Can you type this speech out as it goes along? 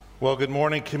Well, good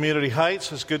morning, Community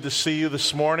Heights. It's good to see you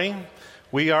this morning.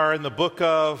 We are in the book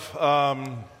of, man,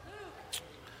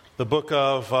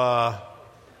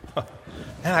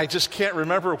 I just can't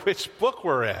remember which book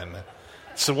we're in.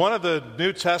 It's one of the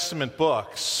New Testament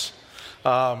books.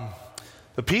 The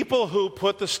people who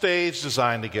put the stage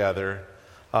design together,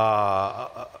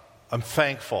 I'm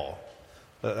thankful.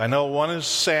 I know one is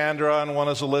Sandra and one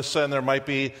is Alyssa, and there might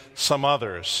be some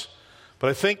others. But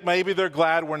I think maybe they're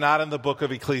glad we're not in the book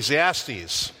of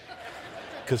Ecclesiastes,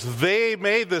 because they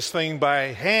made this thing by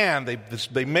hand.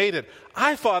 They made it.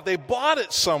 I thought they bought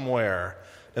it somewhere.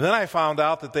 And then I found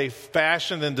out that they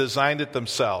fashioned and designed it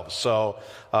themselves. So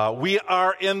we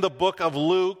are in the book of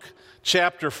Luke,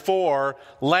 chapter 4.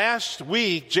 Last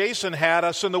week, Jason had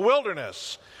us in the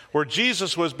wilderness, where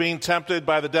Jesus was being tempted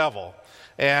by the devil.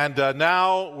 And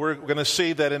now we're going to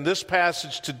see that in this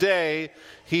passage today,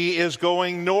 he is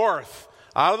going north,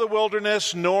 out of the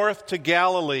wilderness, north to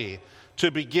Galilee,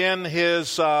 to begin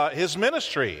his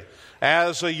ministry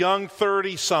as a young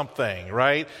 30-something,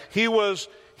 right? He was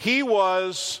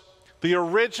the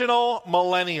original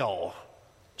millennial,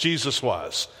 Jesus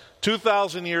was,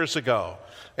 2,000 years ago.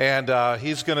 And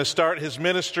he's going to start his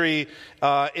ministry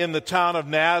in the town of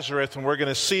Nazareth, and we're going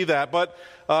to see that. But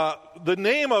the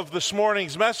name of this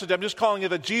morning's message, I'm just calling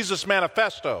it a Jesus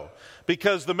Manifesto,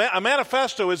 because a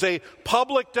manifesto is a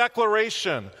public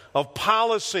declaration of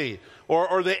policy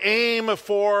or the aim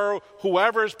for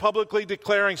whoever is publicly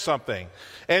declaring something.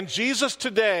 And Jesus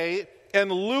today,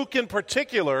 and Luke in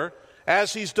particular,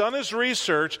 as he's done his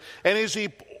research and as he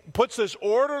puts this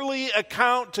orderly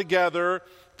account together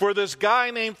for this guy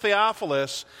named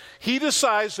Theophilus, he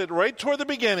decides that right toward the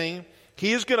beginning,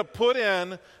 he is going to put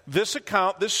in this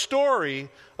account, this story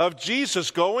of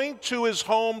Jesus going to his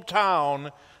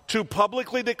hometown to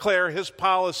publicly declare his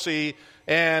policy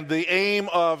and the aim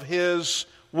of his,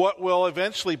 what will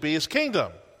eventually be his kingdom.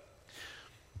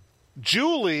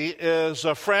 Julie is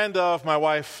a friend of my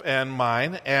wife and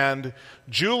mine, and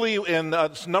Julie,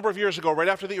 a number of years ago, right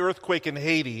after the earthquake in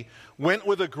Haiti, went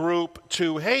with a group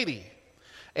to Haiti.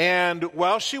 And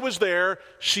while she was there,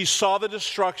 she saw the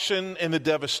destruction and the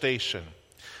devastation.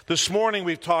 This morning,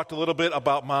 we've talked a little bit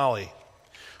about Mali.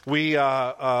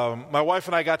 My wife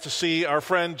and I got to see our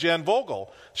friend Jen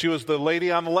Vogel. She was the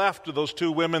lady on the left of those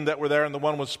two women that were there, and the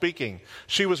one was speaking.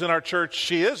 She was in our church.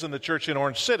 She is in the church in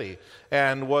Orange City,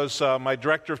 and was my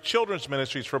director of children's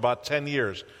ministries for about 10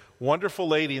 years. Wonderful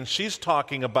lady, and she's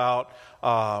talking about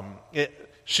the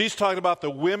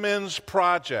Women's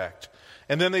Project.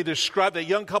 And then that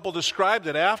young couple described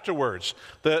it afterwards,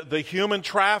 the human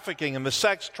trafficking and the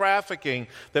sex trafficking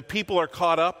that people are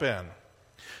caught up in.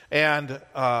 And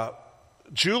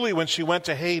Julie, when she went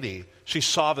to Haiti, she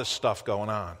saw this stuff going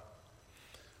on.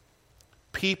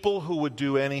 People who would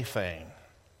do anything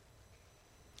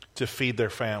to feed their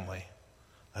family.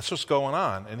 That's what's going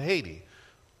on in Haiti.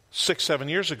 6-7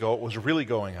 years ago, it was really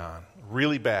going on,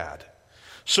 really bad.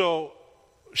 So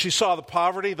she saw the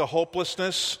poverty, the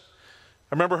hopelessness.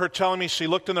 I remember her telling me she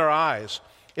looked in their eyes.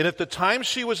 And at the time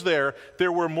she was there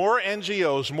were more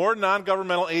NGOs, more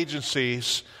non-governmental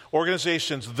agencies,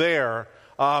 organizations there,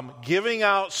 giving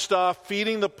out stuff,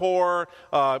 feeding the poor,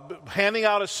 handing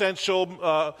out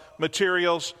essential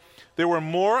materials. There were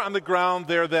more on the ground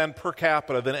there than per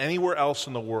capita than anywhere else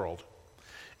in the world.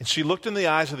 And she looked in the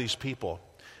eyes of these people.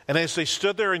 And as they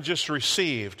stood there and just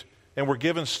received and were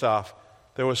given stuff,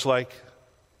 there was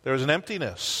an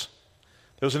emptiness.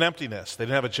 There was an emptiness. They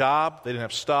didn't have a job. They didn't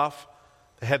have stuff.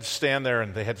 They had to stand there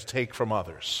and they had to take from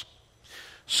others.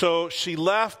 So she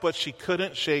left, but she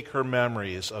couldn't shake her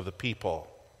memories of the people.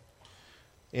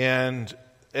 And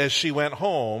as she went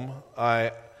home,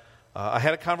 I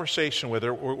had a conversation with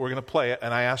her. We're going to play it,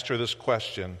 and I asked her this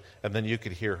question, and then you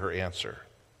could hear her answer.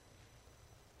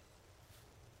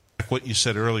 What you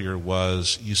said earlier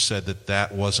was, you said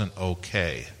that wasn't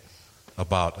okay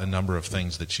about a number of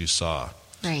things that you saw.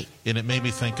 Right. And it made me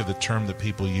think of the term that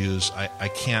people use, I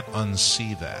can't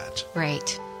unsee that.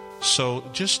 Right. So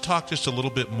just talk just a little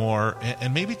bit more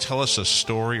and maybe tell us a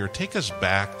story or take us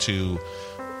back to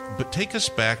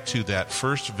that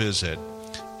first visit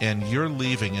and you're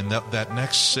leaving in that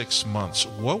next 6 months.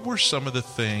 What were some of the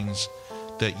things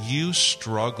that you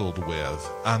struggled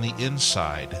with on the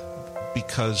inside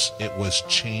because it was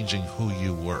changing who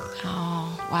you were?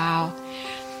 Oh, wow.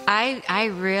 I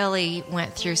really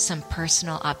went through some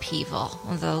personal upheaval.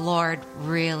 The Lord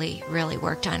really, really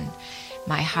worked on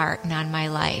my heart and on my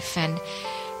life. And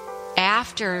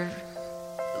after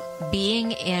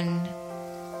being in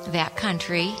that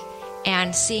country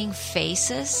and seeing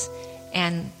faces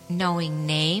and knowing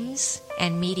names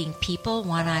and meeting people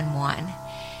one-on-one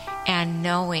and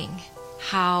knowing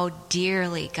how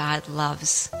dearly God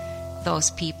loves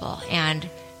those people and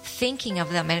thinking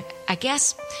of them. And I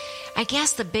guess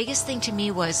the biggest thing to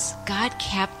me was God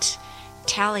kept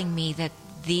telling me that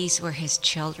these were his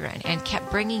children and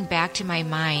kept bringing back to my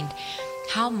mind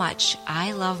how much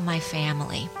I love my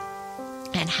family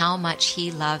and how much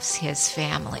he loves his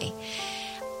family.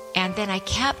 And then I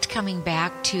kept coming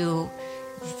back to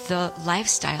the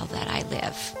lifestyle that I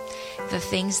live, the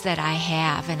things that I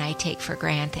have and I take for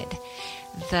granted,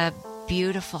 the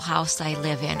beautiful house I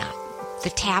live in, the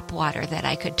tap water that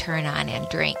I could turn on and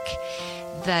drink,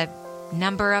 the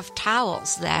number of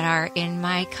towels that are in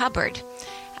my cupboard,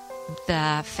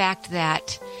 the fact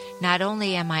that not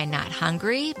only am I not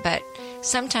hungry, but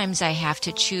sometimes I have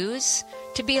to choose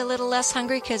to be a little less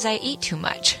hungry because I eat too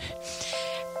much.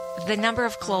 The number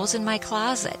of clothes in my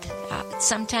closet.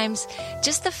 Sometimes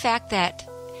just the fact that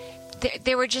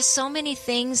there were just so many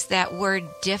things that were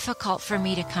difficult for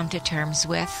me to come to terms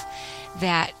with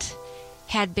that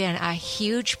had been a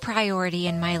huge priority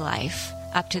in my life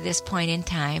up to this point in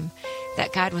time,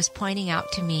 that God was pointing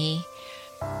out to me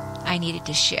I needed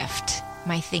to shift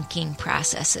my thinking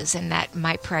processes and that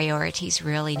my priorities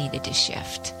really needed to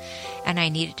shift. And I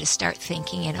needed to start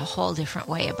thinking in a whole different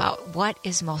way about what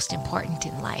is most important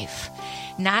in life.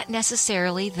 Not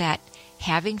necessarily that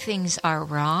having things are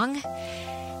wrong,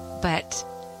 but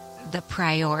the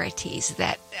priorities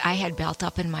that I had built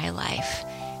up in my life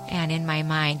and in my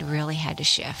mind really had to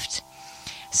shift.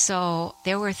 So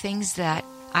there were things that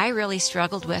I really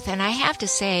struggled with, and I have to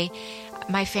say,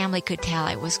 my family could tell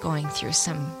I was going through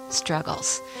some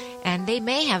struggles, and they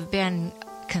may have been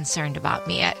concerned about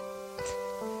me at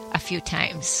a few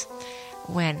times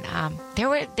when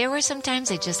there were some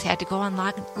times I just had to go on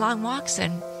long walks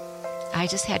and I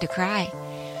just had to cry.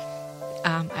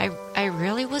 I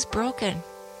really was broken.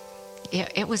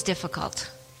 It was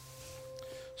difficult.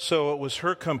 So it was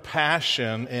her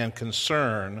compassion and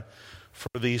concern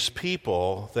for these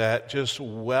people that just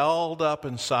welled up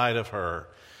inside of her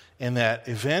and that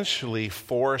eventually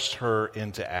forced her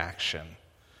into action.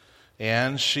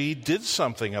 And she did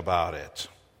something about it.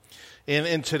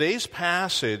 In today's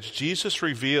passage, Jesus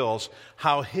reveals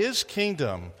how his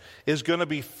kingdom is going to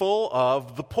be full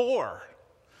of the poor.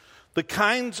 The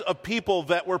kinds of people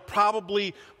that were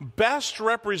probably best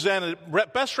representative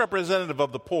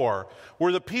of the poor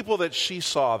were the people that she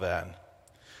saw then.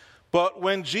 But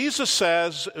when Jesus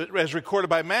says, as recorded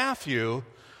by Matthew,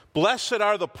 "Blessed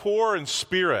are the poor in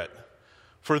spirit,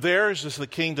 for theirs is the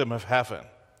kingdom of heaven,"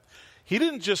 he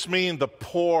didn't just mean the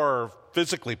poor,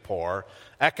 physically poor,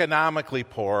 economically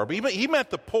poor, but he meant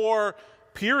the poor,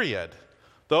 period.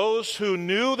 Those who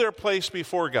knew their place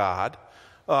before God,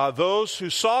 those who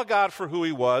saw God for who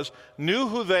he was, knew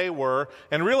who they were,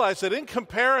 and realized that in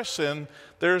comparison,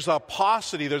 there's a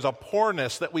paucity, there's a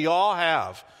poorness that we all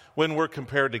have when we're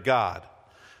compared to God.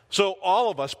 So all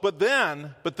of us, but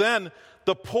then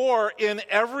the poor in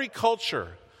every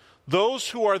culture, those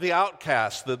who are the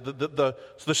outcasts,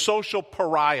 the social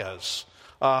pariahs,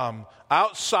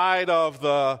 outside of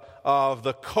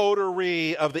the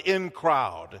coterie of the in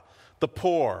crowd, the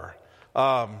poor.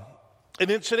 And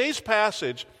in today's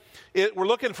passage, we're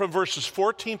looking from verses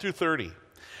 14 through 30.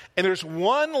 And there's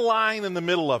one line in the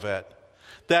middle of it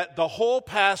that the whole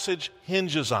passage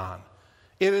hinges on.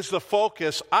 It is the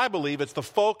focus, I believe, it's the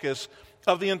focus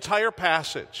of the entire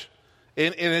passage.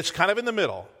 And it's kind of in the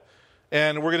middle.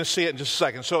 And we're going to see it in just a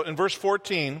second. So in verse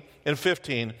 14 and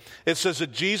 15, it says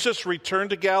that Jesus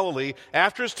returned to Galilee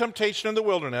after his temptation in the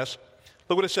wilderness.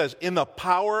 Look what it says, in the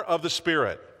power of the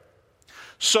Spirit.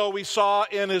 So we saw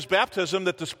in his baptism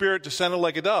that the Spirit descended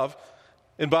like a dove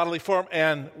in bodily form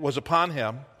and was upon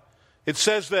him. It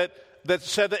says that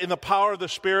in the power of the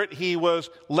Spirit, he was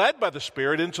led by the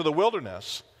Spirit into the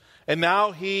wilderness. And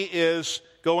now he is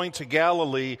going to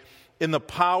Galilee in the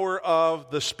power of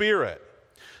the Spirit.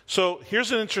 So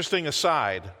here's an interesting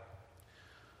aside.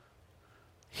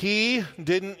 He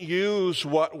didn't use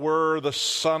what were the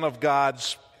Son of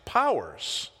God's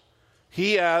powers.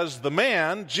 He, as the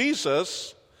man,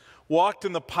 Jesus, walked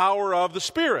in the power of the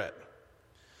Spirit.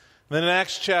 Then in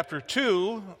Acts chapter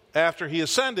 2, after he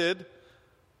ascended,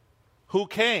 who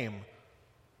came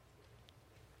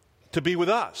to be with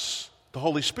us? The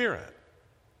Holy Spirit.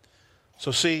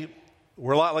 So see,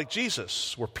 we're a lot like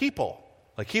Jesus. We're people.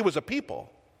 Like he was a people.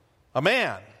 A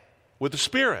man with the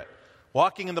Spirit,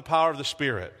 walking in the power of the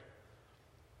Spirit.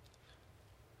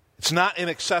 It's not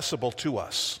inaccessible to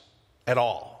us at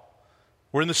all.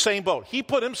 We're in the same boat. He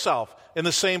put himself in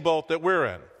the same boat that we're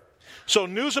in. So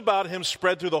news about him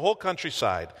spread through the whole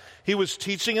countryside. He was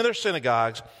teaching in their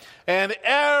synagogues, and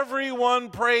everyone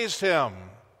praised him.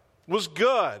 It was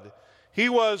good. He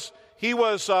was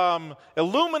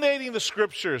illuminating the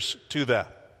scriptures to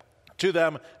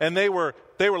them, and they were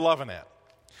loving it.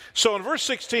 So in verse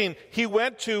 16, he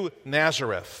went to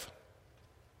Nazareth.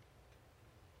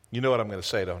 You know what I'm going to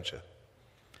say, don't you?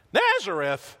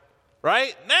 Nazareth,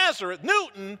 right? Nazareth,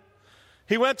 Newton.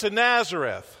 He went to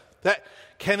Nazareth.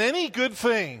 Can any good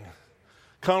thing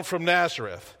come from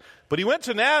Nazareth? But he went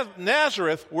to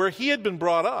Nazareth where he had been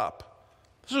brought up.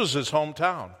 This was his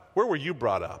hometown. Where were you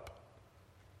brought up?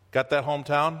 Got that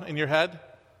hometown in your head?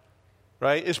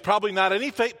 Right? It's probably not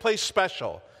any place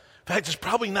special. In fact, it's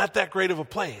probably not that great of a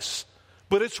place.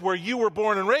 But it's where you were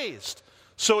born and raised.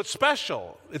 So it's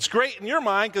special. It's great in your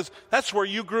mind because that's where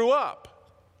you grew up.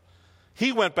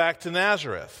 He went back to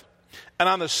Nazareth. And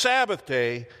on the Sabbath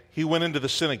day, he went into the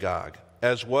synagogue,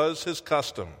 as was his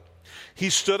custom. He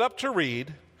stood up to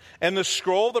read, and the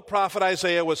scroll of the prophet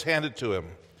Isaiah was handed to him.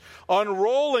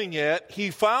 Unrolling it,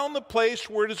 he found the place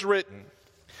where it is written,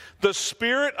 "The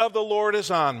Spirit of the Lord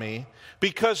is on me,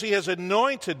 because he has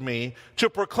anointed me to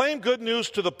proclaim good news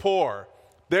to the poor."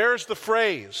 There's the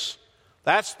phrase.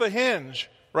 That's the hinge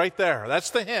right there. That's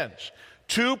the hinge.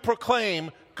 To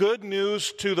proclaim good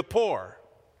news to the poor.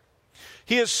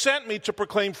 He has sent me to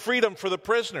proclaim freedom for the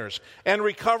prisoners and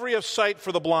recovery of sight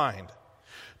for the blind,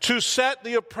 to set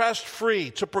the oppressed free,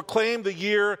 to proclaim the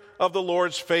year of the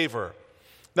Lord's favor.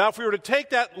 Now, if we were to take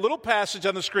that little passage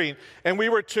on the screen and we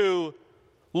were to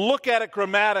look at it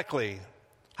grammatically,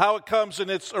 how it comes in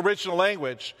its original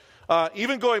language,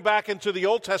 even going back into the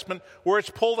Old Testament where it's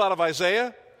pulled out of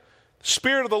Isaiah, the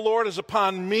Spirit of the Lord is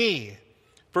upon me,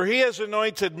 for he has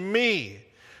anointed me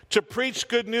to preach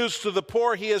good news to the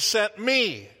poor. He has sent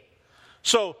me.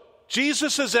 So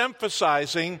Jesus is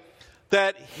emphasizing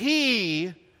that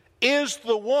he is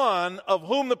the one of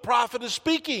whom the prophet is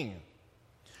speaking.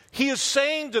 He is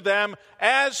saying to them,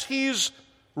 as he's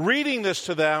reading this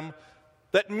to them,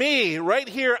 that me, right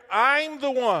here, I'm the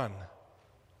one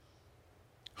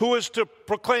who is to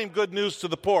proclaim good news to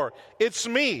the poor. It's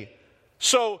me.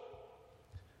 So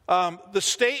the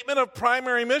statement of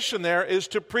primary mission there is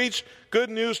to preach good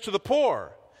news to the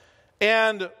poor.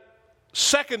 And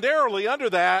secondarily, under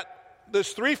that,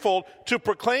 this threefold, to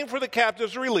proclaim for the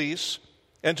captives release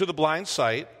and to the blind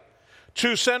sight,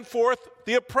 to send forth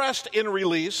the oppressed in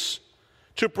release,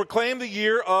 to proclaim the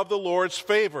year of the Lord's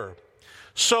favor.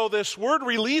 So this word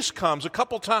release comes a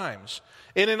couple times.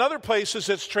 And in other places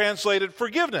it's translated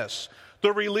forgiveness.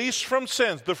 The release from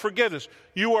sins, the forgiveness.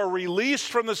 You are released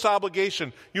from this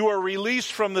obligation. You are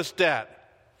released from this debt.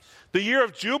 The year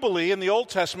of Jubilee in the Old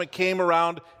Testament came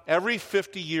around every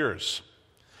 50 years.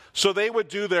 So they would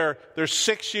do their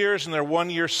 6 years and their 1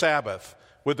 year Sabbath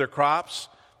with their crops.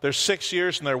 Their 6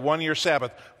 years and their 1 year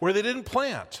Sabbath, where they didn't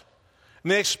plant.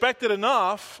 And they expected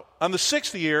enough on the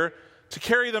 6th year to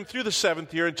carry them through the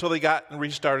 7th year until they got and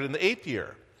restarted in the 8th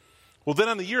year. Well, then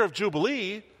on the year of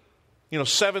Jubilee,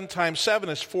 7 times 7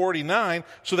 is 49.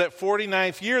 So that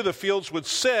 49th year, the fields would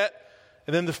sit.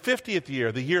 And then the 50th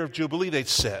year, the year of Jubilee, they'd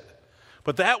sit.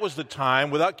 But that was the time,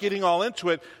 without getting all into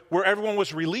it, where everyone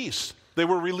was released. They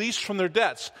were released from their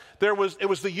debts. It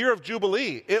was the year of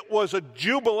Jubilee. It was a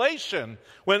jubilation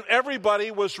when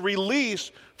everybody was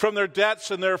released from their debts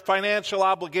and their financial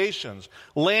obligations.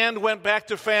 Land went back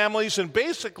to families, and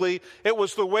basically it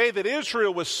was the way that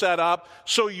Israel was set up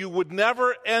so you would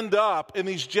never end up in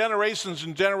these generations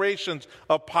and generations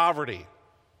of poverty.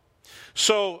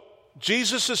 So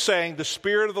Jesus is saying, the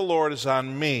Spirit of the Lord is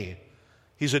on me.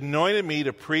 He's anointed me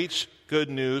to preach good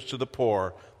news to the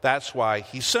poor. That's why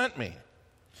he sent me.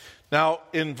 Now,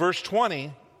 in verse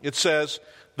 20, it says,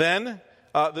 then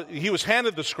he was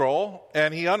handed the scroll,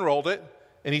 and he unrolled it,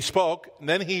 and he spoke. And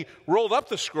then he rolled up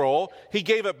the scroll. He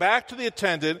gave it back to the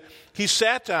attendant. He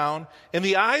sat down, and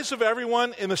the eyes of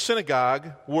everyone in the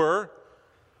synagogue were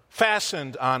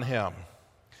fastened on him.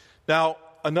 Now,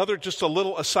 just a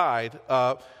little aside,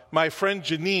 my friend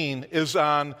Janine is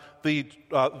on the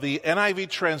NIV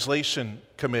translation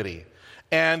committee.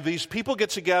 And these people get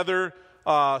together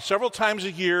several times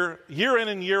a year in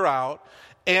and year out,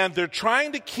 and they're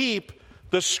trying to keep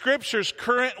the scriptures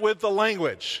current with the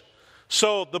language.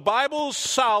 So the Bible's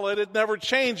solid, it never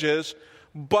changes,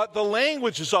 but the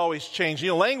language is always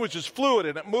changing. Language is fluid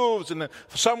and it moves, and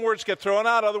some words get thrown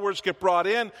out, other words get brought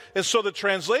in. And so the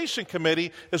translation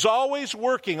committee is always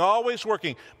working,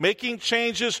 making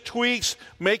changes, tweaks,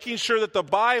 making sure that the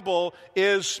Bible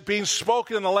is being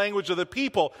spoken in the language of the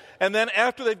people. And then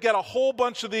after they've got a whole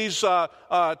bunch of these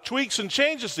tweaks and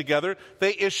changes together,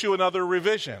 they issue another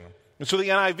revision. And so the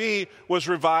NIV was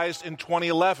revised in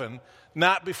 2011,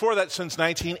 not before that since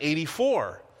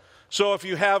 1984. So if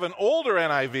you have an older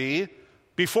NIV,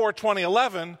 before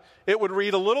 2011, it would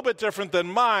read a little bit different than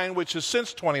mine, which is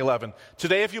since 2011.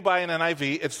 Today, if you buy an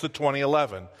NIV, it's the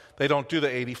 2011. They don't do the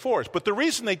 84s. But the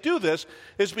reason they do this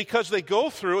is because they go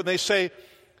through and they say,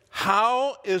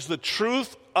 how is the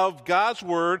truth of God's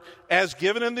word as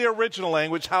given in the original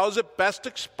language, how is it best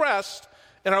expressed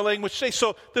in our language today?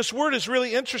 So this word is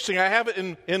really interesting. I have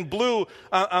it in blue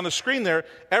on the screen there.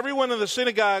 Everyone in the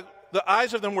synagogue, the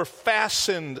eyes of them were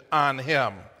fastened on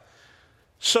him.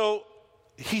 So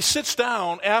he sits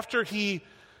down after he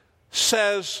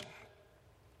says,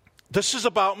 this is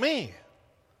about me.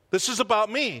 This is about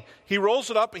me. He rolls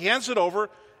it up, he hands it over,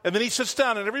 and then he sits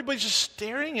down, and everybody's just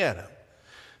staring at him.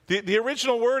 The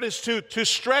original word is to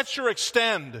stretch or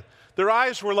extend. Their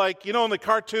eyes were like, in the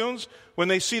cartoons, when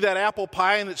they see that apple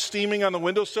pie and it's steaming on the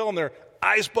windowsill and their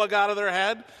eyes bug out of their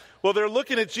head. Well, they're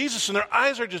looking at Jesus and their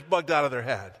eyes are just bugged out of their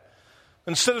head.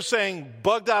 Instead of saying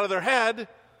bugged out of their head,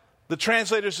 the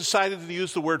translators decided to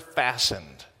use the word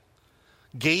fastened.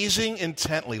 Gazing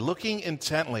intently, looking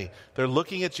intently. They're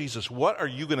looking at Jesus. What are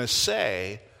you going to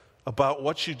say about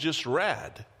what you just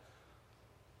read?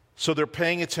 So they're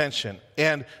paying attention.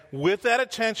 And with that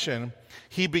attention,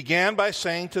 he began by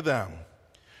saying to them,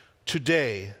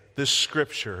 today this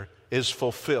scripture is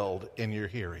fulfilled in your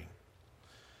hearing.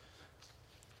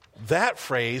 That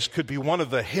phrase could be one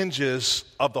of the hinges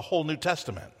of the whole New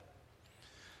Testament.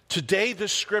 Today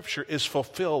this scripture is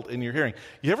fulfilled in your hearing.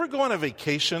 You ever go on a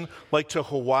vacation like to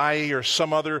Hawaii or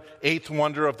some other eighth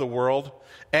wonder of the world?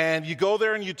 And you go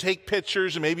there and you take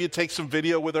pictures and maybe you take some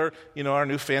video with our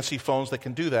new fancy phones that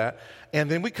can do that. And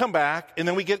then we come back and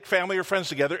then we get family or friends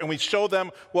together and we show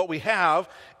them what we have.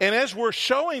 And as we're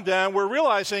showing them, we're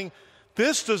realizing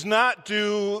this does not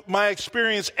do my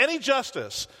experience any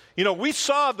justice. We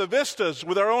saw the vistas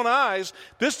with our own eyes.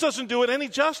 This doesn't do it any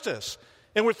justice.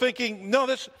 And we're thinking,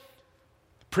 no,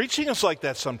 preaching is like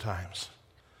that sometimes.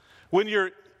 When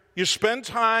you spend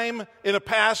time in a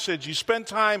passage, you spend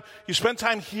time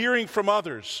hearing from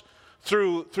others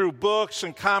through books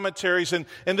and commentaries. And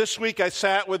this week I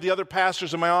sat with the other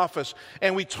pastors in my office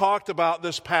and we talked about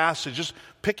this passage, just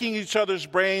picking each other's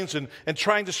brains and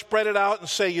trying to spread it out and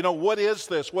say, what is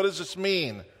this? What does this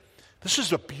mean? This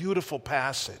is a beautiful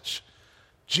passage.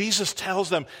 Jesus tells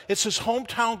them, it's his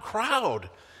hometown crowd.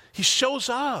 He shows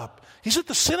up. He's at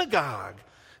the synagogue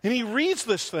and he reads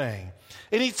this thing.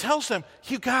 And he tells them,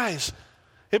 you guys,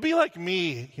 it'd be like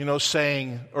me,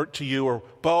 saying or to you or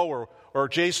Bo or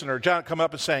Jason or John come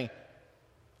up and saying,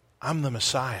 I'm the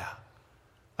Messiah.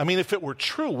 I mean, if it were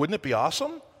true, wouldn't it be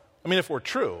awesome? I mean, if it were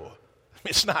true.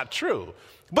 It's not true.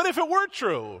 But if it were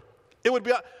true, it would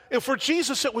be. If for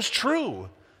Jesus it was true.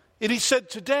 And he said,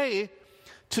 today,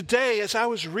 as I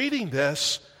was reading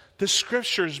this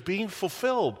scripture is being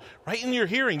fulfilled right in your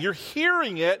hearing. You're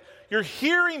hearing it. You're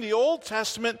hearing the Old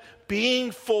Testament being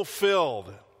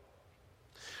fulfilled.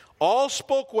 All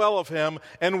spoke well of him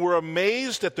and were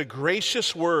amazed at the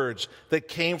gracious words that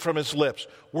came from his lips.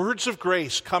 Words of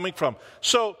grace coming from.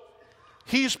 So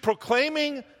he's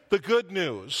proclaiming the good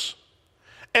news.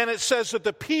 And it says that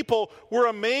the people were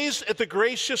amazed at the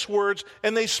gracious words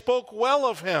and they spoke well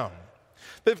of him.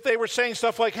 That they were saying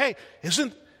stuff like, hey,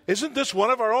 isn't this one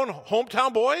of our own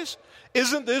hometown boys?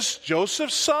 Isn't this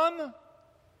Joseph's son?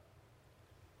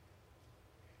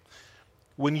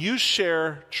 When you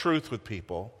share truth with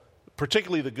people,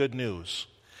 particularly the good news,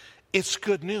 it's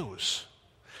good news.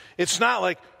 It's not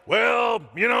like, well,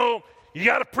 you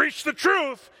got to preach the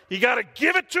truth. You got to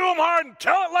give it to them hard and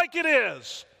tell it like it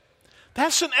is.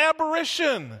 That's an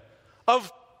aberration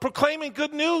of proclaiming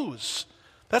good news.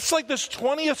 That's like this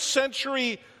 20th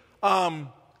century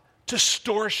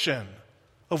distortion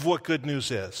of what good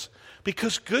news is.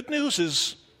 Because good news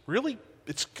is really,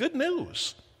 it's good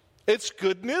news. It's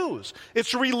good news.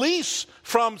 It's release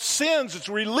from sins. It's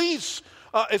release.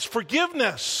 It's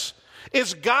forgiveness.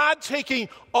 It's God taking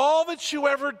all that you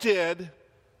ever did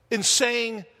and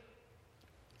saying,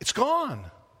 it's gone.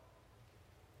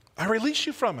 I release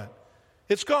you from it.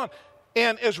 It's gone.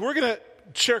 And as we're going to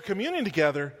share communion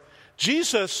together,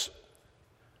 Jesus'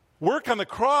 work on the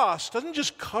cross doesn't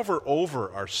just cover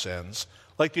over our sins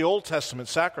like the Old Testament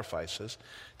sacrifices.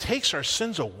 It takes our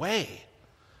sins away.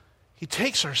 He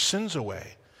takes our sins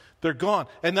away. They're gone.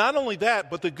 And not only that,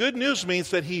 but the good news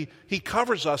means that he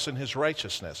covers us in his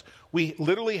righteousness. We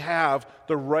literally have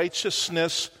the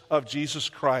righteousness of Jesus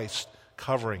Christ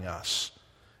covering us.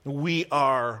 We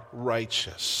are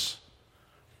righteous.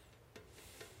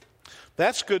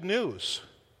 That's good news.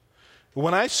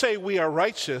 When I say we are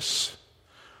righteous,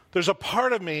 there's a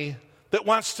part of me that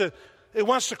wants to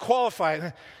qualify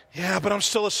it. Yeah, but I'm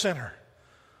still a sinner.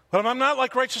 But I'm not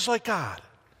like righteous like God.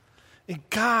 And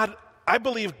God I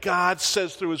believe God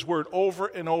says through his word over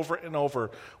and over and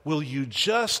over, will you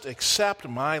just accept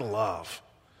my love?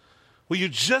 Will you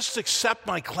just accept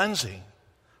my cleansing?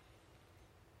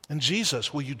 And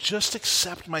Jesus, will you just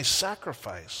accept my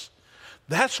sacrifice?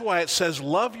 That's why it says,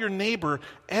 love your neighbor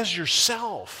as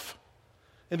yourself.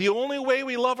 And the only way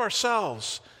we love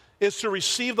ourselves is to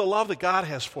receive the love that God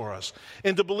has for us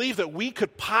and to believe that we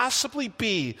could possibly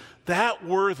be that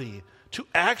worthy to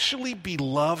actually be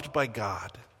loved by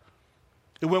God.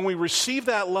 And when we receive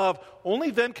that love,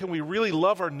 only then can we really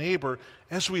love our neighbor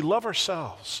as we love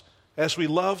ourselves, as we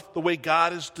love the way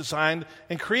God has designed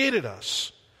and created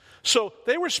us. So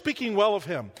they were speaking well of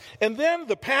him. And then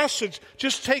the passage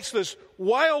just takes this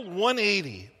wild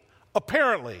 180,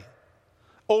 apparently.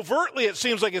 Overtly, it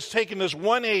seems like it's taking this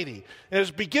 180, and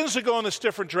it begins to go in this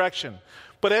different direction.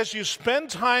 But as you spend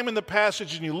time in the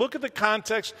passage and you look at the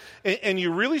context and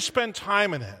you really spend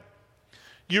time in it,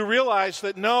 you realize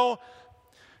that no,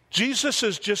 Jesus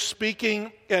is just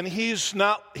speaking, and he's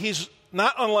not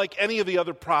unlike any of the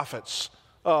other prophets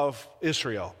of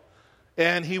Israel.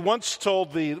 And he once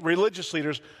told the religious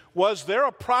leaders, was there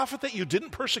a prophet that you didn't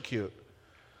persecute?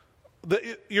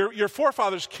 Your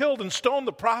forefathers killed and stoned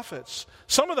the prophets.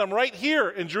 Some of them right here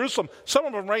in Jerusalem, some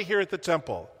of them right here at the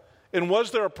temple. And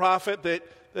was there a prophet that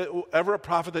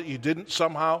you didn't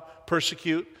somehow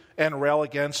persecute and rail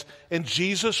against? And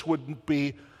Jesus wouldn't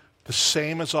be the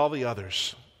same as all the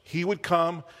others. He would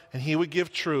come and he would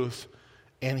give truth,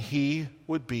 and he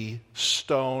would be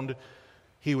stoned,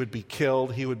 he would be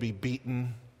killed, he would be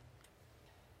beaten.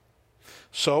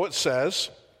 So it says,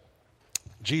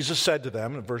 Jesus said to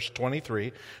them in verse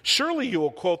 23, surely you will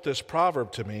quote this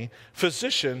proverb to me,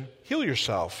 physician, heal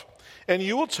yourself. And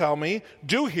you will tell me,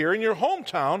 do here in your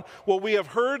hometown what we have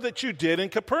heard that you did in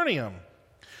Capernaum.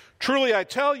 Truly I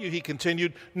tell you, he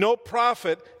continued, no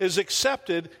prophet is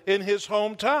accepted in his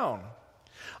hometown.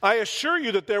 I assure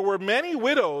you that there were many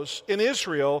widows in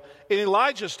Israel in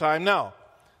Elijah's time. Now,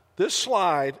 this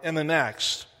slide and the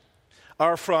next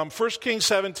are from 1 Kings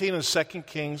 17 and 2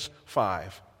 Kings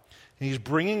 5. And he's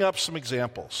bringing up some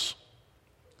examples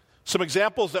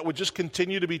that would just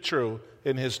continue to be true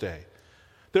in his day.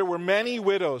 There were many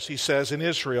widows, he says, in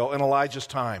Israel in Elijah's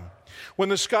time. When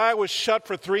the sky was shut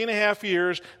for 3.5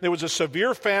 years, there was a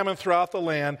severe famine throughout the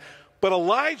land. But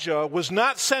Elijah was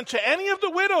not sent to any of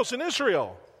the widows in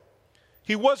Israel.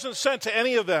 He wasn't sent to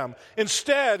any of them.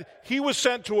 Instead, he was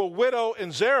sent to a widow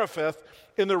in Zarephath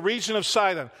in the region of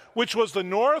Sidon, which was the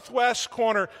northwest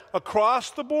corner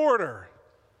across the border,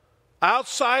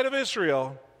 outside of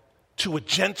Israel, to a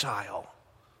Gentile,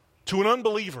 to an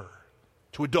unbeliever,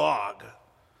 to a dog.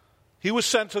 He was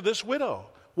sent to this widow.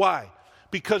 Why?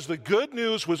 Because the good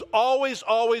news was always,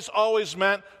 always, always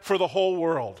meant for the whole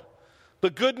world.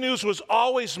 The good news was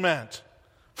always meant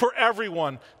for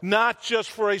everyone, not just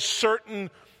for a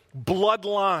certain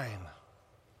bloodline.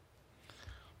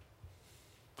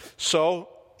 So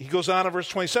he goes on in verse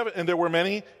 27, and there were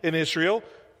many in Israel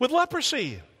with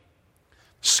leprosy,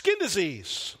 skin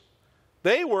disease.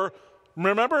 They were,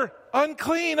 remember,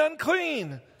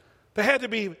 unclean. They had to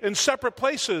be in separate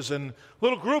places and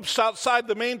little groups outside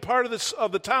the main part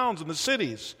of the towns and the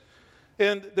cities.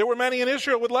 And there were many in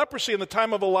Israel with leprosy in the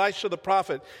time of Elisha the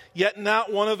prophet, yet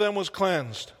not one of them was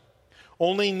cleansed.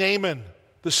 Only Naaman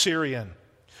the Syrian,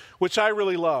 which I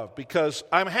really love because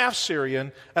I'm half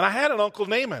Syrian, and I had an uncle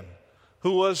Naaman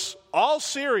who was all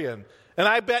Syrian, and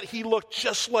I bet he looked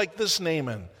just like this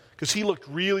Naaman because he looked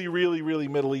really, really, really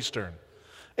Middle Eastern.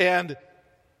 And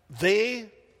they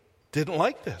didn't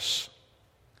like this.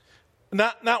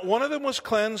 Not one of them was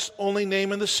cleansed, only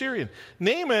Naaman the Syrian.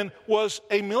 Naaman was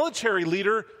a military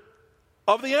leader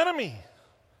of the enemy.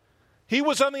 He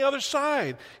was on the other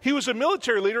side. He was a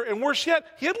military leader, and worse yet,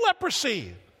 he had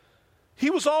leprosy. He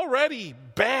was already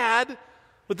bad,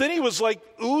 but then he was like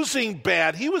oozing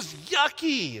bad. He was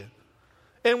yucky.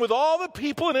 And with all the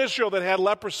people in Israel that had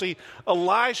leprosy,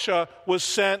 Elisha was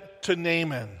sent to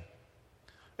Naaman.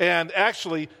 And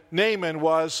actually, Naaman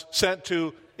was sent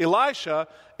to Elisha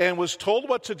and was told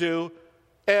what to do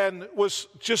and was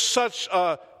just such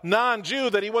a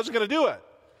non-Jew that he wasn't going to do it.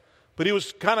 But he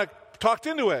was kind of talked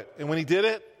into it. And when he did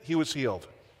it, he was healed.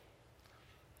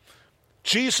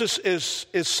 Jesus is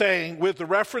saying, with the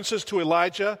references to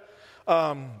Elijah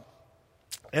and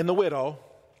the widow,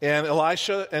 and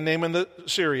Elisha and Naaman the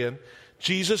Syrian,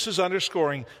 Jesus is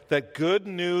underscoring that good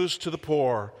news to the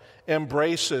poor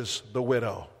embraces the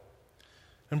widow,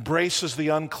 embraces the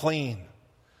unclean,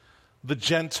 the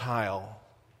Gentile,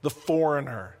 the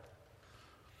foreigner,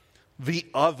 the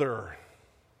other,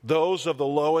 those of the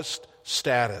lowest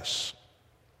status.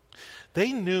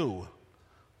 They knew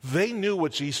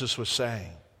what Jesus was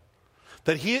saying.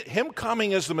 that him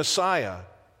coming as the Messiah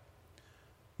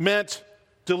meant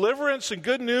deliverance and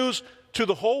good news to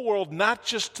the whole world, not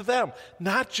just to them,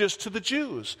 not just to the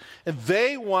Jews. And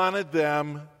they wanted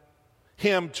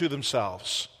him to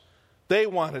themselves. They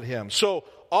wanted him. So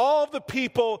all the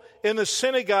people in the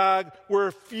synagogue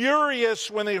were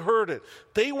furious when they heard it.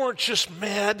 They weren't just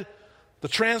mad, the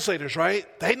translators, right?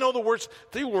 They know the words.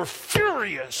 They were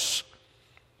furious.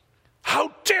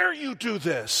 How dare you do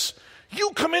this?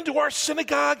 You come into our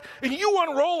synagogue and you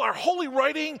unroll our holy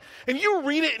writing and you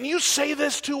read it and you say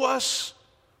this to us.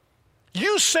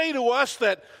 You say to us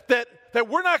that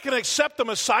we're not going to accept the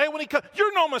Messiah when he comes.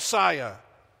 You're no Messiah.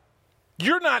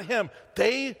 You're not him.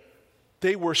 They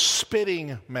were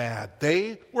spitting mad.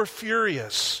 They were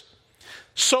furious.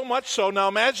 So much so, now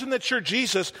imagine that you're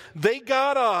Jesus. They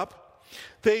got up,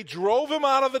 they drove him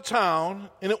out of the town,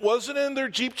 and it wasn't in their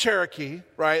Jeep Cherokee,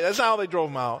 right? That's how they drove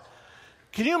him out.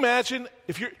 Can you imagine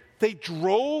they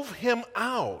drove him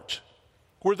out?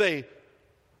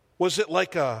 Was it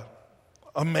like a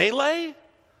melee?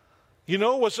 You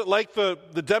know, was it like the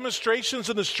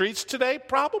demonstrations in the streets today?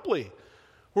 Probably.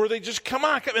 Where they just, come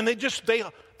on, and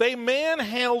they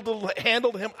manhandled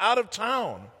him out of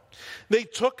town. They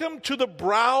took him to the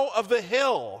brow of the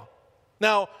hill.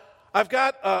 Now, I've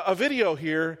got a video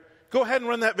here. Go ahead and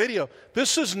run that video.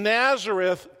 This is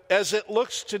Nazareth as it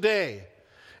looks today.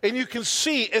 And you can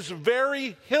see it's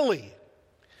very hilly.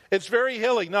 It's very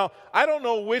hilly. Now, I don't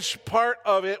know which part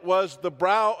of it was the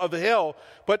brow of the hill,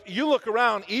 but you look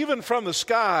around, even from the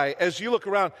sky, as you look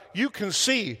around, you can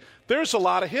see there's a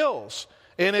lot of hills.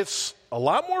 And it's a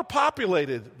lot more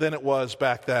populated than it was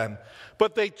back then.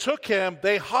 But they took him,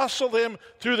 they hustled him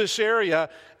through this area,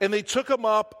 and they took him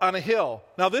up on a hill.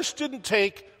 Now, this didn't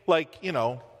take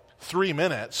 3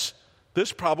 minutes.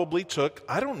 This probably took,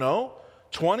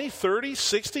 20, 30,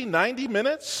 60, 90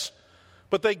 minutes.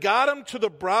 But they got him to the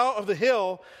brow of the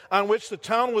hill on which the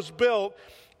town was built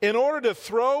in order to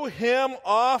throw him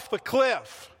off the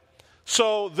cliff.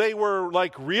 So they were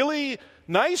really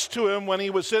nice to him when he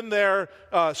was in there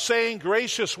saying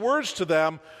gracious words to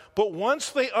them. But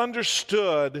once they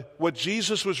understood what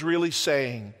Jesus was really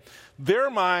saying, their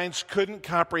minds couldn't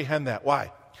comprehend that.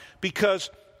 Why? Because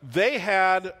they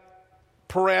had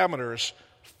parameters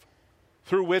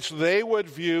through which they would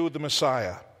view the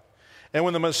Messiah. And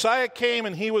when the Messiah came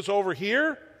and he was over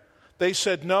here, they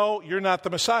said, no, you're not the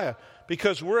Messiah,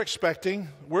 because we're expecting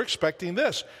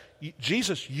this.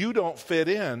 Jesus, you don't fit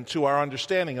in to our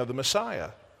understanding of the Messiah.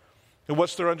 And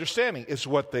what's their understanding? It's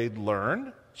what they'd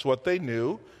learned. It's what they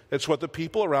knew. It's what the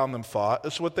people around them thought.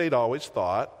 It's what they'd always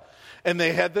thought. And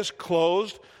they had this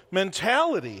closed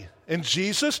mentality. And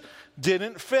Jesus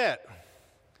didn't fit.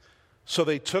 So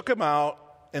they took him out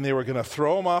and they were going to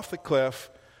throw him off the cliff.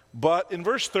 But in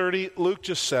verse 30, Luke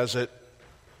just says it.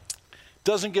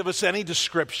 Doesn't give us any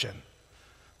description.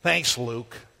 Thanks,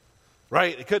 Luke.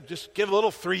 Right? It could just give a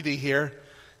little 3D here.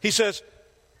 He says,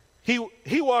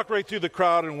 he walked right through the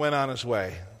crowd and went on his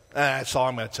way. That's all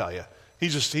I'm going to tell you. He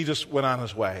just went on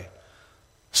his way.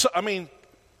 So,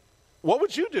 what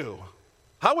would you do?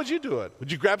 How would you do it?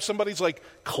 Would you grab somebody's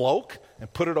cloak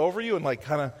and put it over you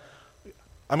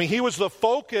and he was the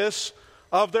focus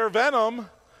of their venom,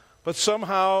 but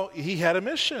somehow he had a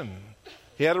mission.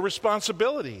 He had a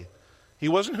responsibility. He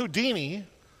wasn't Houdini,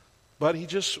 but he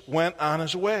just went on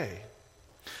his way.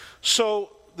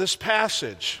 So this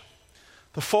passage,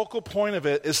 the focal point of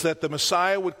it is that the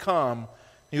Messiah would come,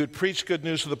 he would preach good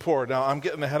news to the poor. Now, I'm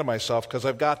getting ahead of myself because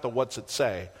I've got the what's it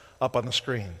say up on the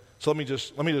screen. So let me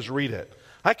just read it.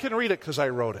 I can read it because I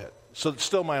wrote it. So it's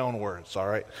still my own words, all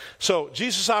right? So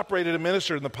Jesus operated and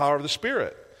ministered in the power of the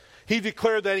Spirit. He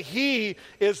declared that he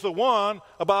is the one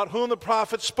about whom the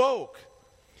prophet spoke.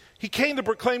 He came to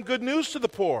proclaim good news to the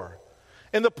poor.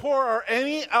 And the poor are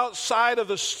any outside of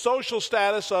the social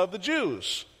status of the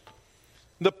Jews.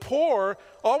 The poor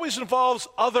always involves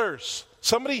others,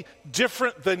 somebody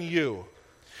different than you.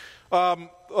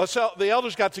 The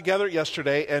elders got together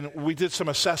yesterday and we did some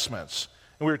assessments.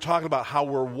 And we were talking about how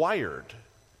we're wired.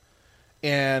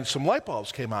 And some light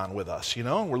bulbs came on with us,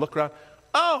 and we're looking around.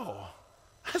 Oh,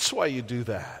 that's why you do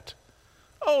that.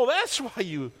 Oh, that's why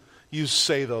you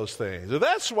say those things. Or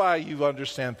that's why you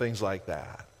understand things like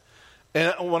that.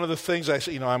 And one of the things I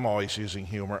said, I'm always using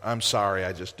humor. I'm sorry,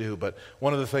 I just do. But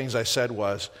one of the things I said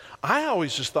was, I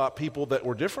always just thought people that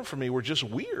were different from me were just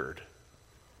weird.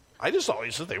 I just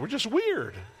always thought they were just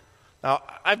weird. Now,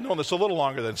 I've known this a little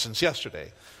longer than since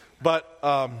yesterday. But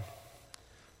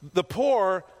the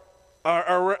poor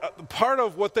are part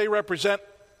of what they represent,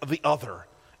 the other.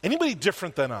 Anybody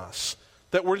different than us,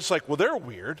 that we're just they're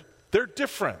weird. They're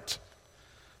different.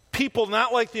 people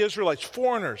not like the Israelites,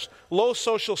 foreigners, low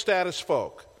social status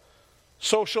folk,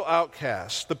 social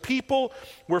outcasts. The people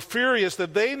were furious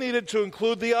that they needed to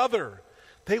include the other.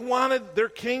 They wanted their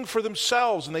king for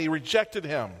themselves, and they rejected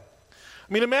him.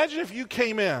 I mean, imagine if you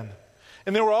came in,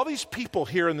 and there were all these people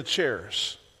here in the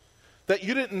chairs that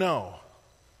you didn't know,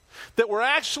 that were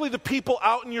actually the people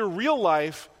out in your real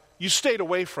life you stayed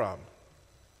away from.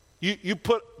 You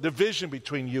put division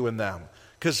between you and them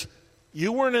because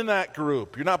you weren't in that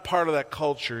group. You're not part of that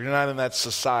culture. You're not in that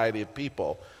society of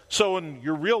people. So in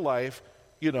your real life,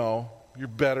 you're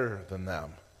better than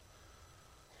them.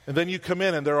 And then you come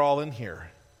in and they're all in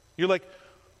here. You're like,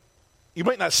 you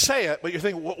might not say it, but you're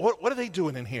thinking, what are they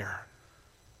doing in here?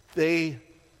 They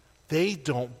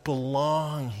don't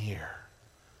belong here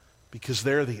because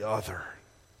they're the other.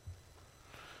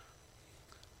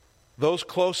 Those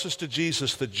closest to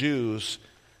Jesus, the Jews,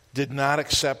 did not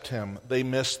accept him. They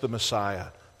missed the Messiah.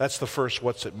 That's the first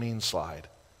what's it mean slide.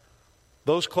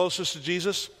 Those closest to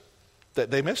Jesus,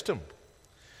 they missed him.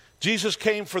 Jesus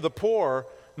came for the poor,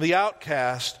 the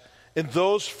outcast, and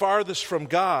those farthest from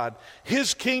God.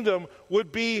 His kingdom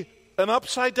would be an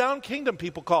upside-down kingdom,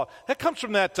 people call it. That comes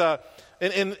from that,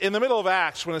 in the middle of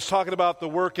Acts, when it's talking about the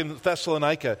work in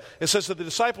Thessalonica. It says that the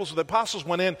disciples, the apostles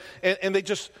went in, and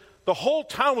the whole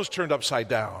town was turned upside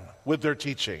down with their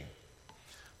teaching.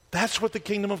 That's what the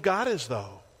kingdom of God is,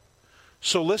 though.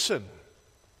 So listen,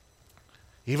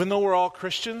 even though we're all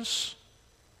Christians,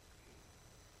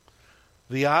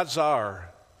 the odds are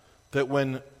that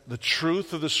when the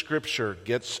truth of the Scripture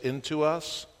gets into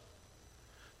us,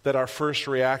 that our first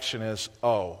reaction is,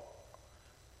 oh,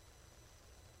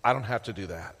 I don't have to do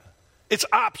that. It's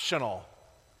optional.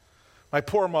 My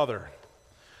poor mother,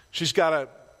 she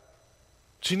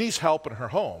needs help in her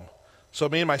home. So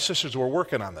me and my sisters were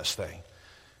working on this thing.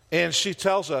 And she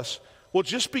tells us, well,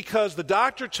 just because the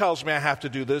doctor tells me I have to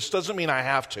do this doesn't mean I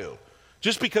have to.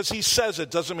 Just because he says it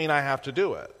doesn't mean I have to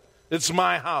do it. It's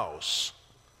my house.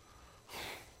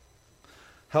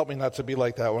 Help me not to be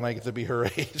like that when I get to be her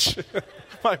age.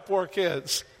 My poor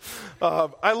kids.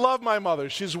 I love my mother.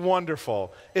 She's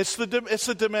wonderful. It's the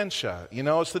dementia.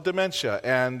 It's the dementia.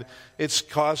 And it's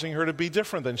causing her to be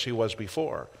different than she was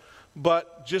before.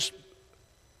 But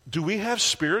do we have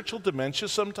spiritual dementia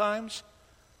sometimes?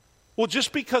 Well,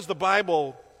 just because the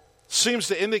Bible seems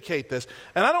to indicate this,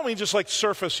 and I don't mean just like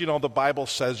surface, the Bible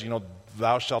says,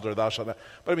 thou shalt or thou shalt not.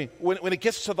 But I mean, when it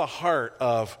gets to the heart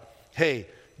of, hey,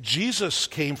 Jesus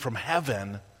came from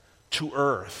heaven to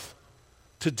earth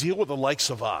to deal with the likes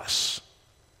of us.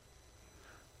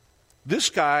 This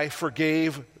guy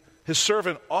forgave his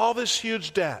servant all this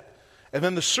huge debt. And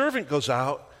then the servant goes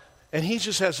out and he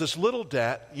just has this little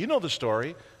debt. You know the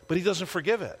story, but he doesn't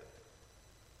forgive it.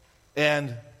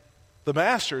 And the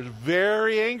master is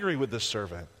very angry with this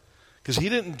servant because he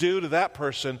didn't do to that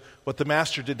person what the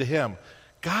master did to him.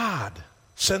 God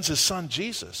sends his son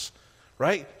Jesus,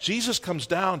 right? Jesus comes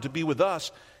down to be with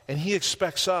us, and he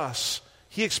expects us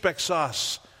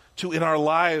to, in our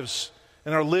lives,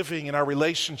 in our living, in our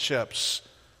relationships,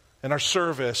 in our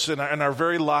service, in our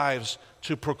very lives,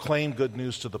 to proclaim good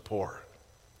news to the poor.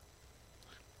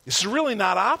 It's really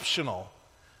not optional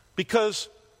because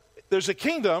there's a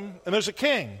kingdom and there's a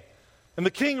king. And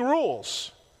the king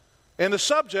rules. And the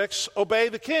subjects obey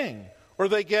the king. Or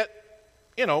they get,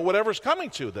 whatever's coming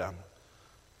to them.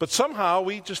 But somehow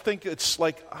we just think it's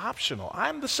like optional.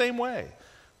 I'm the same way.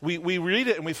 We read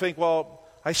it and we think, well,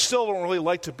 I still don't really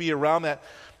like to be around that.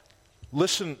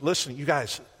 Listen, you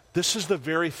guys, this is the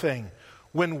very thing.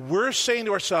 When we're saying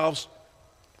to ourselves,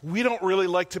 we don't really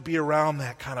like to be around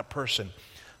that kind of person.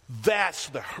 That's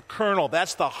the kernel,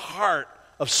 that's the heart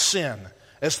of sin.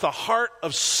 It's the heart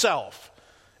of self.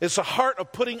 It's the heart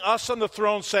of putting us on the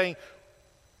throne saying,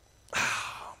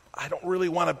 I don't really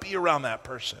want to be around that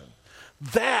person.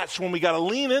 That's when we got to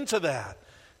lean into that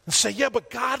and say, yeah, but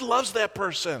God loves that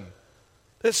person.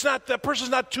 That person's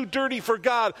not too dirty for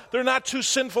God. They're not too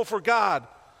sinful for God.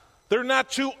 They're not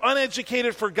too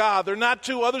uneducated for God. They're not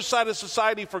too other side of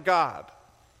society for God.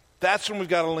 That's when we've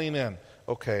got to lean in.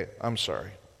 Okay, I'm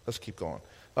sorry. Let's keep going.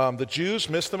 The Jews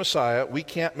missed the Messiah. We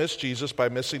can't miss Jesus by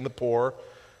missing the poor,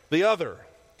 the other,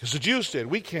 because the Jews did.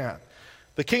 We can't.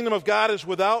 The kingdom of God is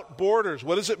without borders.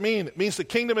 What does it mean? It means the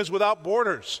kingdom is without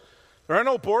borders. There are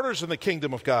no borders in the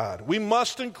kingdom of God. We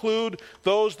must include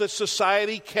those that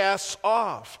society casts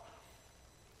off.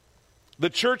 The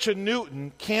church in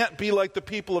Newton can't be like the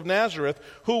people of Nazareth,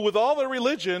 who with all their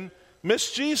religion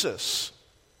miss Jesus.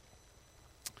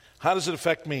 How does it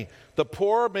affect me? The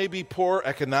poor may be poor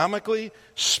economically,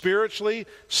 spiritually,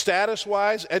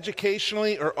 status-wise,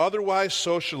 educationally, or otherwise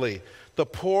socially. The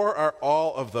poor are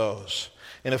all of those.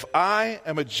 And if I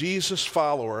am a Jesus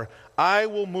follower, I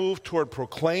will move toward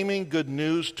proclaiming good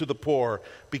news to the poor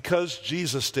because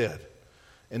Jesus did.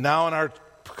 And now in our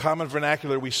common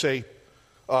vernacular we say,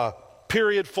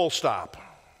 period, full stop.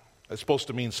 It's supposed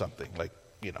to mean something, like,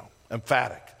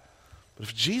 emphatic. But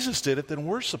if Jesus did it, then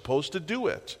we're supposed to do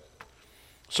it.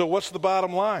 So what's the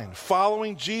bottom line?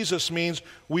 Following Jesus means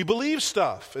we believe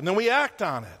stuff, and then we act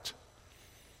on it.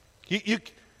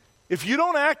 If you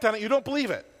don't act on it, you don't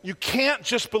believe it. You can't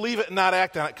just believe it and not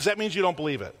act on it, because that means you don't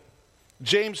believe it.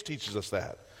 James teaches us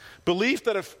that. Belief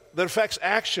that affects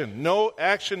action. No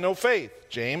action, no faith,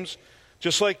 James.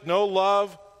 Just like no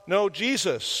love, no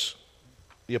Jesus,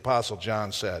 the Apostle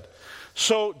John said.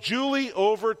 So Julie,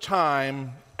 over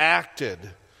time, acted.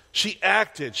 She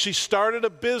acted. She started a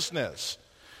business.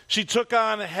 She took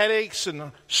on headaches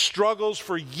and struggles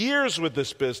for years with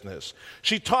this business.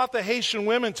 She taught the Haitian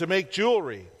women to make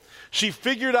jewelry. She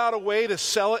figured out a way to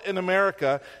sell it in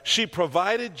America. She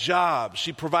provided jobs.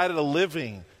 She provided a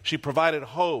living. She provided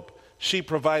hope. She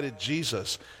provided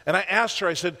Jesus. And I asked her,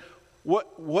 I said,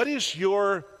 what's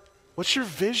your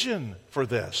vision for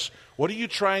this? What are you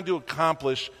trying to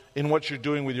accomplish in what you're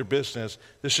doing with your business?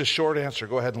 This is a short answer.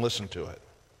 Go ahead and listen to it.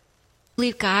 I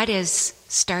believe God is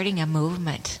starting a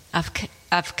movement of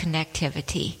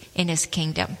connectivity in His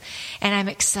kingdom, and I'm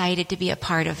excited to be a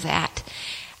part of that.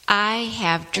 I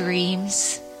have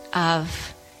dreams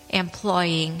of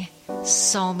employing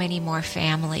so many more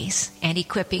families and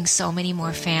equipping so many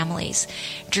more families.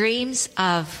 Dreams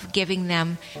of giving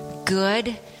them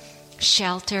good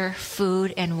shelter,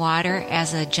 food, and water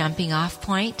as a jumping off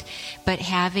point, but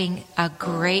having a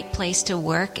great place to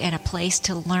work and a place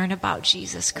to learn about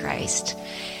Jesus Christ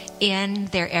in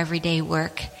their everyday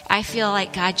work. I feel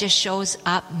like God just shows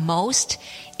up most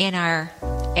in our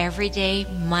everyday,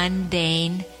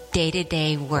 mundane,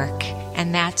 day-to-day work,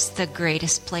 and that's the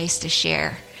greatest place to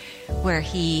share where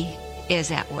He is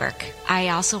at work. I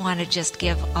also want to just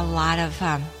give a lot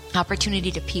of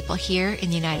opportunity to people here in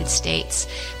the United States,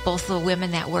 both the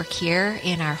women that work here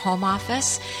in our home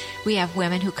office. We have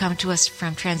women who come to us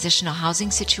from transitional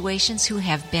housing situations who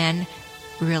have been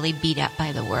really beat up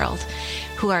by the world,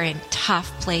 who are in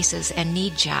tough places and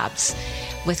need jobs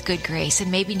with good grace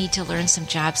and maybe need to learn some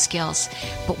job skills.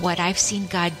 But what I've seen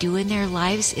God do in their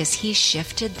lives is He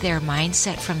shifted their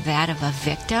mindset from that of a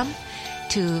victim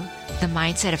to the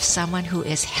mindset of someone who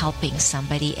is helping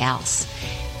somebody else.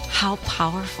 How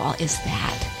powerful is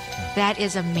that? That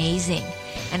is amazing.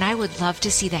 And I would love to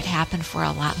see that happen for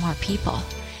a lot more people.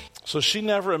 So she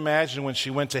never imagined when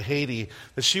she went to Haiti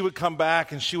that she would come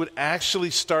back and she would actually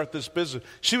start this business.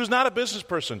 She was not a business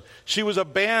person. She was a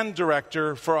band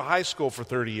director for a high school for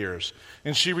 30 years.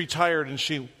 And she retired,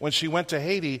 and when she went to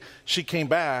Haiti, she came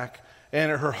back,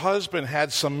 and her husband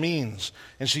had some means.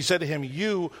 And she said to him,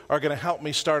 "You are going to help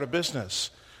me start a business."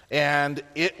 And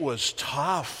it was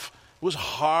tough. It was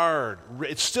hard.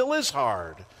 It still is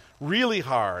hard. Really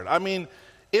hard. I mean,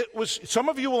 it was, some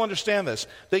of you will understand this.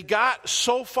 They got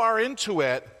so far into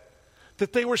it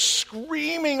that they were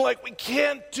screaming like, "We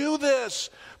can't do this."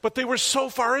 But they were so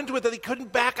far into it that they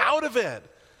couldn't back out of it.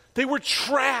 They were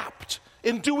trapped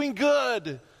in doing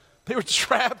good. They were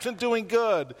trapped in doing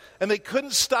good. And they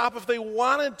couldn't stop if they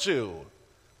wanted to.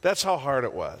 That's how hard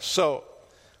it was. So,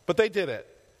 but they did it.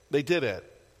 They did it.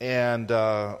 And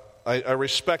I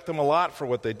respect them a lot for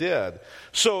what they did.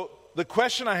 So the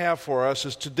question I have for us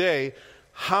is today,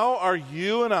 how are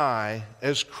you and I,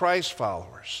 as Christ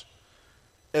followers,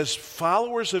 as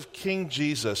followers of King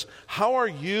Jesus, how are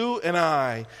you and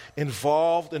I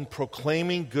involved in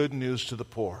proclaiming good news to the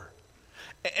poor?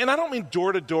 And I don't mean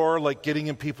door to door, like getting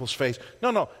in people's face.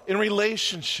 No, in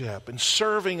relationship and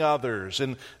serving others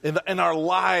and in our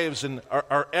lives and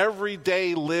our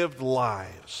everyday lived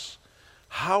lives.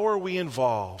 How are we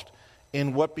involved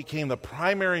in what became the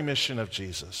primary mission of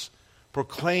Jesus,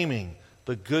 proclaiming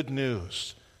the good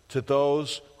news to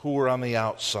those who were on the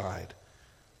outside?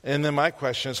 And then my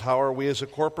question is, how are we as a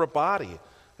corporate body,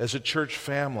 as a church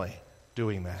family,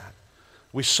 doing that?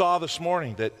 We saw this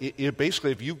morning that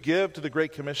basically if you give to the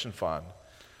Great Commission Fund,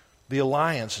 the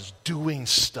Alliance is doing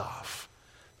stuff.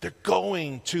 They're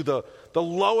going to the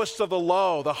lowest of the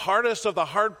low, the hardest of the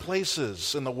hard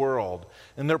places in the world,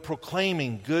 and they're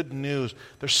proclaiming good news.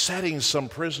 They're setting some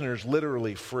prisoners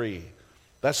literally free.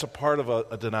 That's a part of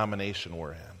a denomination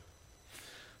we're in.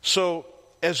 So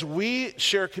as we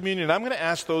share communion, I'm going to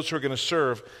ask those who are going to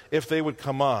serve if they would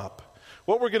come up.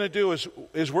 What we're going to do is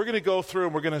we're going to go through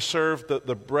and we're going to serve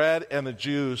the bread and the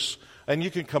juice, and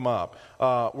you can come up.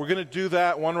 We're going to do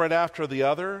that one right after the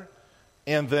other,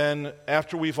 and then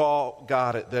after we've all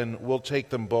got it, then we'll take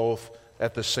them both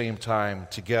at the same time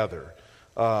together.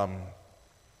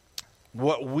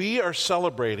 What we are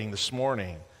celebrating this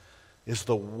morning is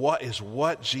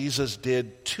what Jesus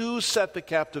did to set the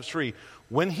captives free.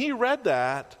 When he read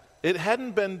that, it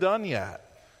hadn't been done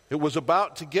yet. It was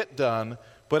about to get done,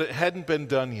 but it hadn't been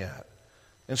done yet.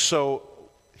 And so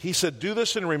he said, do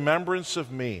this in remembrance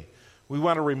of me. We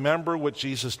want to remember what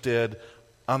Jesus did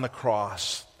on the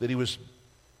cross, that he was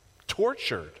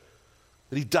tortured,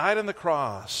 that he died on the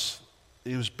cross, that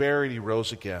he was buried, he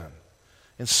rose again.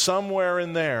 And somewhere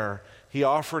in there, he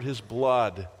offered his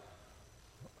blood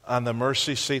on the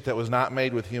mercy seat that was not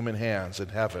made with human hands in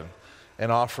heaven,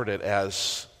 and offered it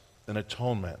as an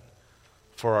atonement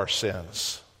for our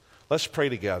sins. Let's pray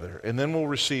together, and then we'll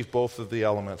receive both of the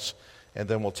elements, and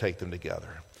then we'll take them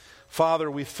together. Father,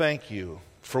 we thank you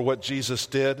for what Jesus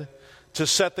did to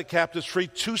set the captives free,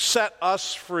 to set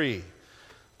us free.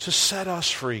 To set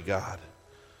us free, God.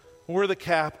 We're the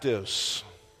captives.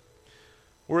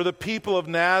 We're the people of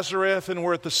Nazareth, and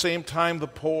we're at the same time the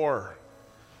poor.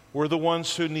 We're the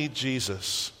ones who need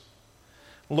Jesus.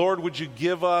 Lord, would you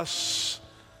give us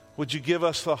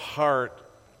the heart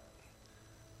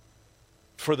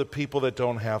for the people that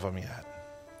don't have them yet?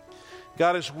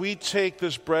 God, as we take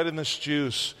this bread and this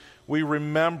juice, we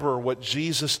remember what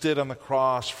Jesus did on the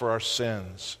cross for our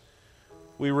sins.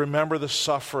 We remember the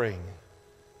suffering.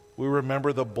 We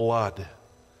remember the blood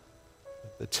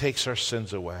that takes our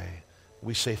sins away.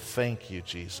 We say thank you,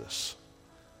 Jesus.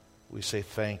 We say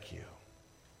thank you.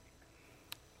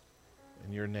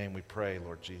 In your name we pray,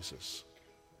 Lord Jesus.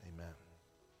 Amen.